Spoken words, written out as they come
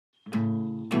It's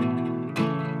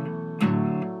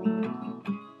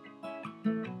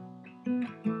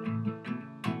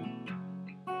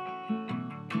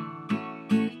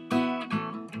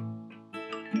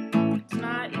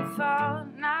not your fault,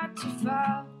 not your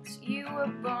fault. You were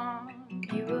born,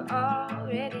 you were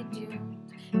already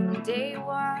doomed. From day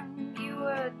one, you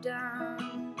were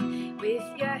done.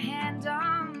 With your hand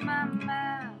on my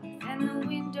mouth and the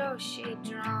window shade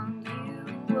drawn,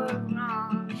 you were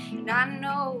wrong, and I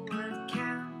know what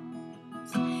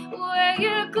counts. Wear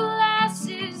your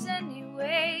glasses any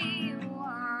way you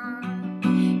want.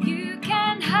 You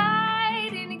can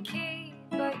hide in a cave,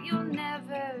 but you'll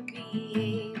never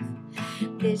behave.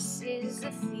 This is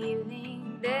a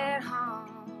feeling that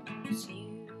haunts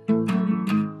you.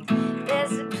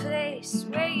 There's a place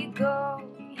where you go,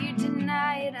 you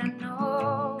deny it. I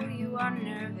know you are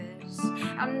nervous,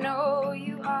 I know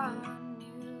you are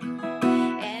new,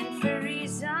 and for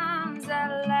reasons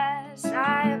that last,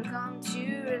 I have come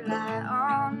to rely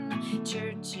on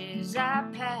churches I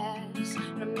pass,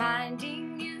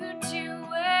 reminding you to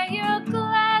wear your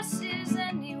glasses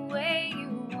any way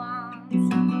you want.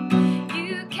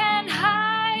 You can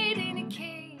hide in a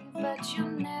cave, but you'll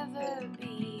never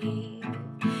behave.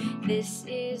 This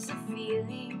is a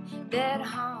feeling that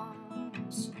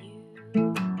haunts you.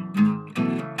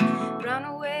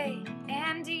 Runaway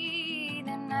Andy,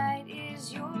 the night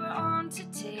is your own to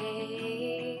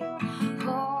take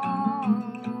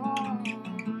home.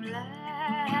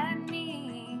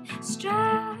 Lightning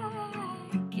striking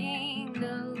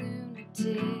the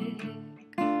lunatic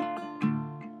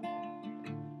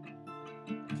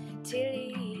till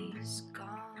he's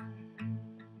gone.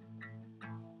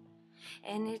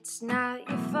 And it's not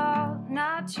your fault,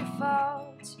 not your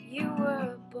fault, you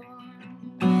were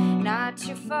born. Not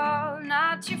your fault,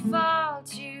 not your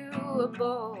fault, you were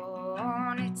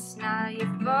born. It's not your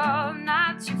fault,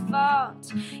 not your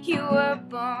fault, you were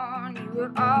born. You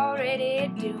were already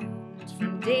doomed.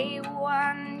 From day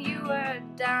one, you were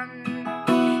done.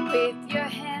 With your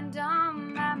hand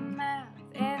on my mouth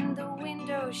and the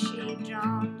window shade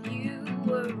drawn, you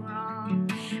were wrong,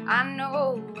 I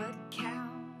know what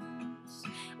counts.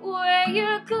 Wear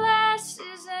your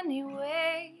glasses any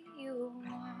way you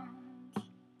want.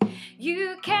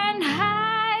 You can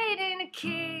hide in a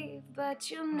cave, but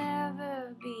you'll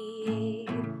never behave.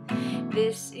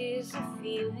 This is a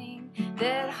feeling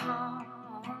that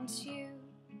haunts you.